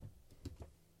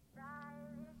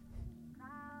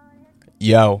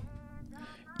Yo.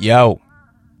 Good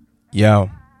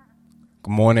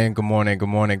morning.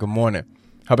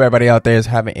 Hope everybody out there is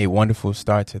having a wonderful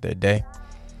start to their day.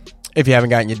 If you haven't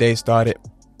gotten your day started,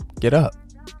 get up.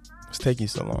 What's taking you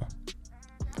so long?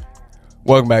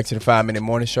 Welcome back to the 5-Minute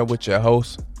Morning Show with your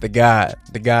host, the God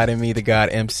in me, the God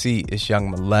MC. It's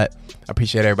Young Millette. I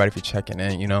appreciate everybody for checking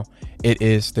in. You know, it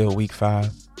is still week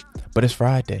 5, but it's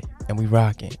Friday and we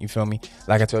rocking. You feel me?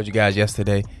 Like I told you guys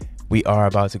yesterday, we are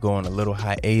about to go on a little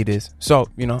hiatus. So,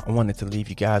 you know, I wanted to leave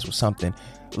you guys with something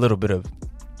a little bit of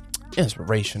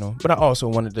inspirational, but I also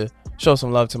wanted to show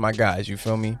some love to my guys. You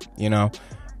feel me? You know,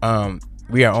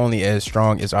 we are only as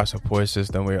strong as our support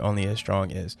system. We're only as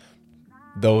strong as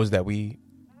those that we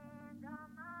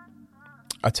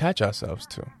attach ourselves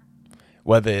to,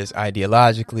 whether it's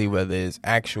ideologically, whether it's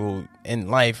actual in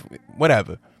life,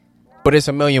 whatever. But it's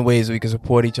a million ways we can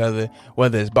support each other,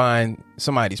 whether it's buying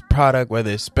somebody's product,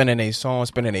 whether it's spinning a song,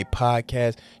 spinning a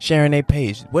podcast, sharing a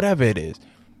page, whatever it is,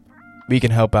 we can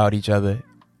help out each other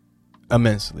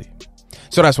immensely.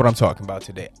 So that's what I'm talking about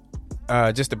today.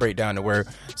 Just to break down the word,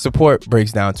 support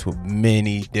breaks down to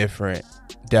many different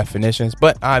definitions,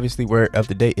 but obviously word of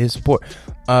the day is support.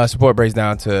 Support breaks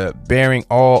down to bearing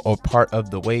all or part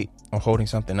of the weight or holding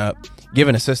something up,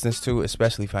 giving assistance to,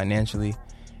 especially financially,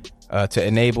 to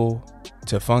enable,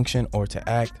 to function, or to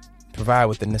act, provide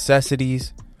with the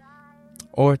necessities,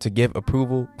 or to give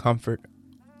approval, comfort,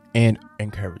 and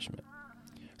encouragement.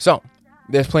 So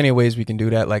there's plenty of ways we can do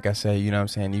that. Like I said, you know what I'm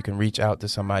saying? You can reach out to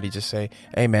somebody, just say,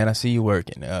 hey man, I see you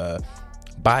working,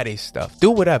 buy their stuff, do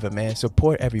whatever, man,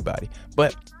 support everybody.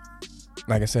 But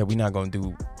like I said, we're not going to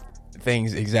do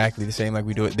things exactly the same like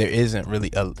we do it. There isn't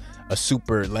really a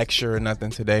super lecture or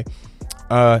nothing today.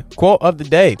 Quote of the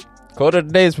day. Quote of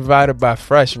the day is provided by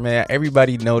Fresh, man.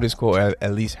 Everybody know this quote, or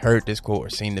at least heard this quote or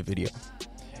seen the video.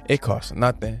 It costs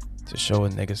nothing to show a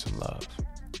nigga some love.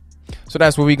 So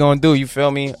that's what we gonna do, you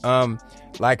feel me?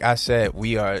 Like I said,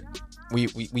 we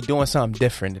doing something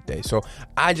different today. So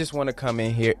I just want to come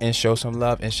in here and show some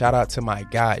love and shout out to my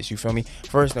guys, you feel me?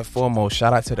 First and foremost,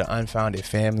 shout out to the Unfounded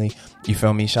family, you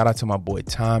feel me? Shout out to my boy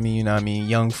Tommy, you know what I mean?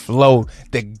 Young Flo,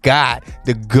 the God,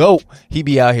 the GOAT. He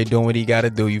be out here doing what he gotta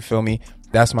do, you feel me?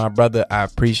 That's my brother. I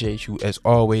appreciate you as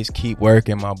always. Keep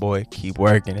working, my boy. Keep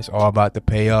working. It's all about the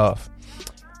payoff.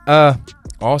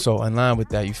 Also, in line with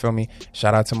that, you feel me?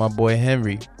 Shout out to my boy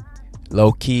Henry.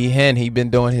 Low Key Hen. He been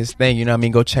doing his thing. You know what I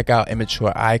mean? Go check out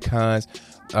Immature Icons.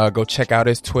 Go check out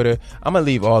his Twitter. I'm going to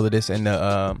leave all of this in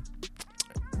the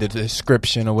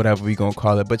description or whatever we going to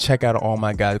call it. But check out all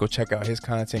my guys. Go check out his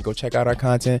content. Go check out our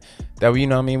content. That, you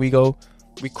know what I mean?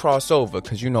 We cross over,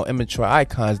 because, you know, Immature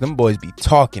Icons, them boys be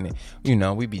talking it. You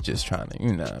know, we be just trying to,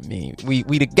 you know what I mean? We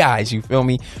the guys, you feel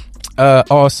me?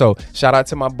 Also, shout out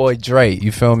to my boy Dre,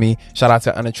 you feel me? Shout out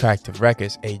to Unattractive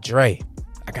Records. Hey, Dre,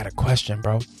 I got a question,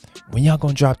 bro. When y'all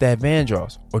gonna drop that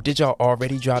Vandross? Or did y'all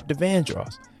already drop the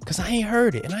Vandross? Because I ain't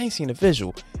heard it and I ain't seen a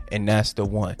visual. And that's the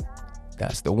one.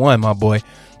 That's the one, my boy.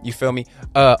 You feel me?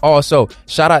 Also,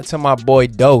 shout out to my boy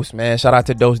Dose, man. Shout out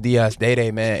to Dose Diaz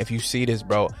Day, man. If you see this,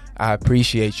 bro, I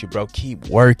appreciate you, bro. Keep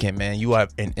working, man. You are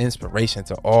an inspiration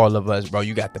to all of us, bro.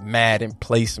 You got the Madden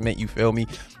placement, you feel me?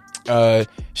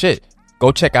 Shit.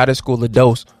 Go check out his School of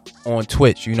Dose on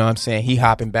Twitch. You know what I'm saying? He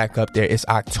hopping back up there. It's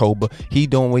October. He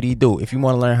doing what he do. If you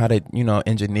want to learn how to, you know,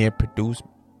 engineer, produce,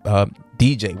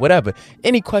 DJ, whatever,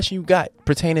 any question you got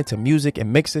pertaining to music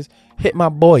and mixes, hit my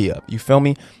boy up. You feel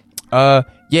me?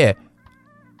 Yeah.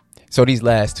 So these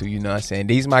last two, you know what I'm saying?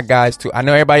 These my guys too. I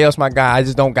know everybody else my guy.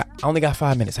 I only got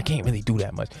 5 minutes. I can't really do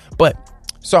that much. But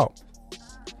so,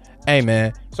 hey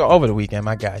man. So over the weekend,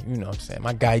 my guy, you know what I'm saying?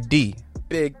 My guy D,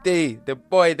 Big D, the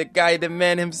boy, the guy, the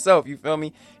man himself, you feel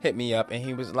me? Hit me up and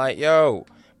he was like, yo,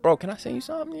 bro, can I send you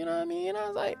something? You know what I mean? And I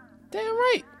was like, damn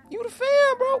right. You the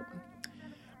fan, bro.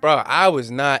 Bro, I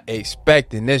was not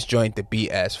expecting this joint to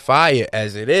be as fire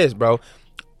as it is, bro.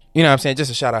 You know what I'm saying? Just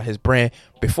to shout out his brand.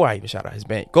 Before I even shout out his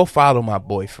band, go follow my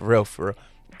boy for real,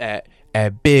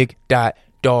 at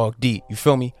big.dogd. You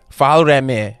feel me? Follow that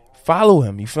man. Follow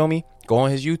him. You feel me? Go on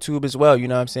his YouTube as well. You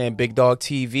know what I'm saying? Big Dog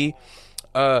TV.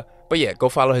 But yeah, go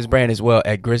follow his brand as well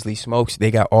at Grizzly Smokes.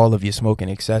 They got all of your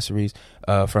smoking accessories,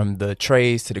 from the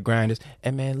trays to the grinders.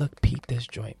 And man, look, peep this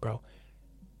joint, bro.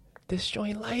 This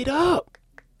joint light up.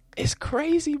 It's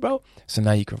crazy, bro. So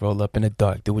now you can roll up in the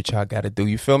dark, do what y'all gotta do.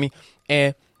 You feel me?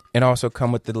 And also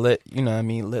come with the lit, you know what I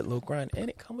mean, lit little grind. And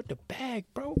it come with the bag,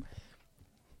 bro.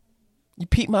 You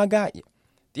peep my guy.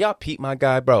 Y'all peep my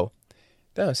guy, bro.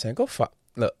 That's what I'm saying. Go fuck.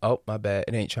 Look, oh, my bad.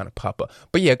 It ain't trying to pop up.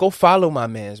 But yeah, go follow my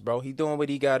mans, bro. He doing what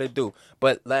he got to do.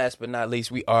 But last but not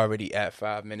least, we already at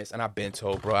 5 minutes. And I've been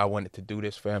told, bro, I wanted to do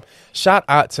this for him. Shout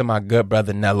out to my good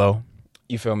brother, Nello.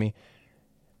 You feel me?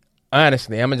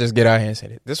 Honestly, I'm going to just get out here and say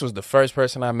it. This was the first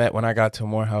person I met when I got to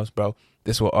Morehouse, bro.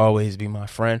 This will always be my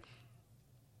friend.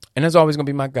 And it's always going to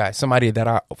be my guy. Somebody that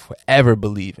I forever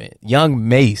believe in. Young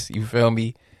Mace, you feel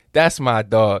me? That's my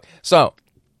dog. So,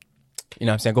 you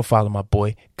know what I'm saying? Go follow my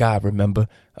boy. God, remember,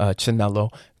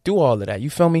 Chinello. Do all of that. You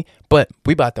feel me? But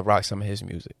we about to rock some of his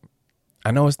music.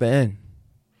 I know it's the end.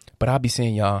 But I'll be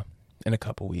seeing y'all in a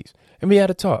couple weeks. And we had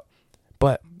a talk.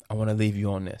 But I want to leave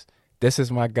you on this. This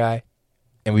is my guy.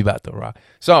 And we about to rock.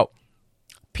 So,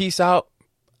 peace out.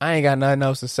 I ain't got nothing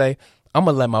else to say. I'm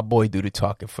going to let my boy do the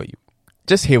talking for you.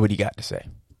 Just hear what he got to say.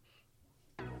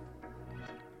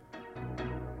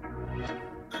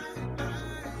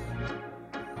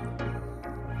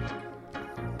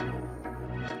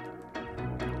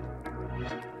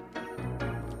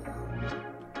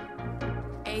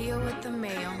 Ayo with the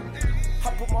mail. I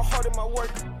put my heart in my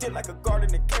work, did like a garden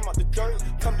that came out the dirt.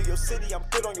 Come to your city, I'm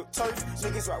good on your turf.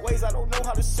 Niggas right ways, I don't know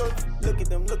how to surf. Look at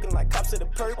them looking like cops at a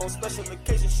perk. On special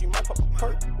occasions, she might pop a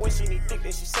perk. When she need dick,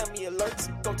 then she send me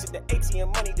alerts. Go to the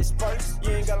ATM, money disperse. You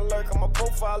ain't gotta lurk on my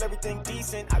profile, everything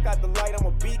decent. I got the light, I'm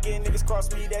a beacon. Niggas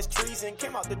cross me, that's treason.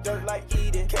 Came out the dirt like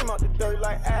Eden. Came out the dirt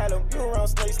like Adam. You around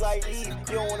snakes like Eve.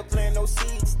 You don't wanna plant no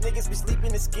seeds. Niggas be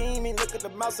sleeping and scheming. Look at the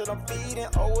mouse that I'm feeding.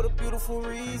 Oh, what a beautiful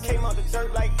reason. Came out the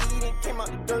dirt like Eden. Came out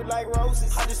the dirt like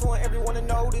roses. I just want everyone to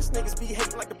know this. Niggas be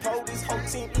hating like the POTUS. Whole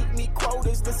team eat me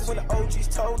quotas. This is when the OGs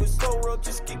told us. Go real,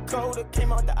 just get colder.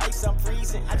 Came out the ice, I'm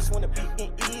freezing. I just wanna beat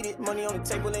and eat it. Money on the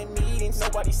table in meetings.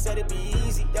 Nobody said it'd be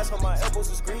easy. That's why my elbows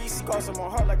was greasy. Scars on my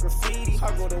heart like graffiti.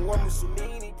 I go to war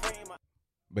Mussolini.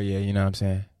 But yeah, you know what I'm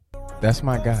saying? That's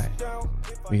my guy.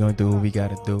 We gonna do what we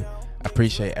gotta do. I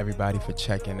appreciate everybody for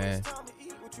checking in.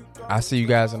 I'll see you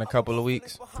guys in a couple of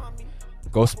weeks.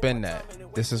 Go spin that.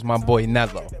 This is my boy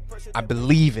Nello. I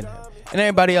believe in him. And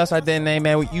everybody else I didn't name,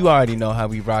 man, you already know how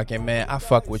we rockin', man. I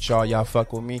fuck with y'all. Y'all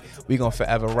fuck with me. We gonna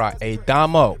forever rock. Hey,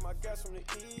 Damo.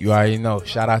 You already know.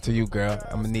 Shout out to you, girl.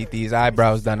 I'm gonna need these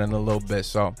eyebrows done in a little bit,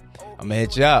 so I'm gonna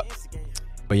hit you up.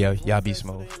 But yo, y'all be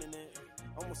smooth.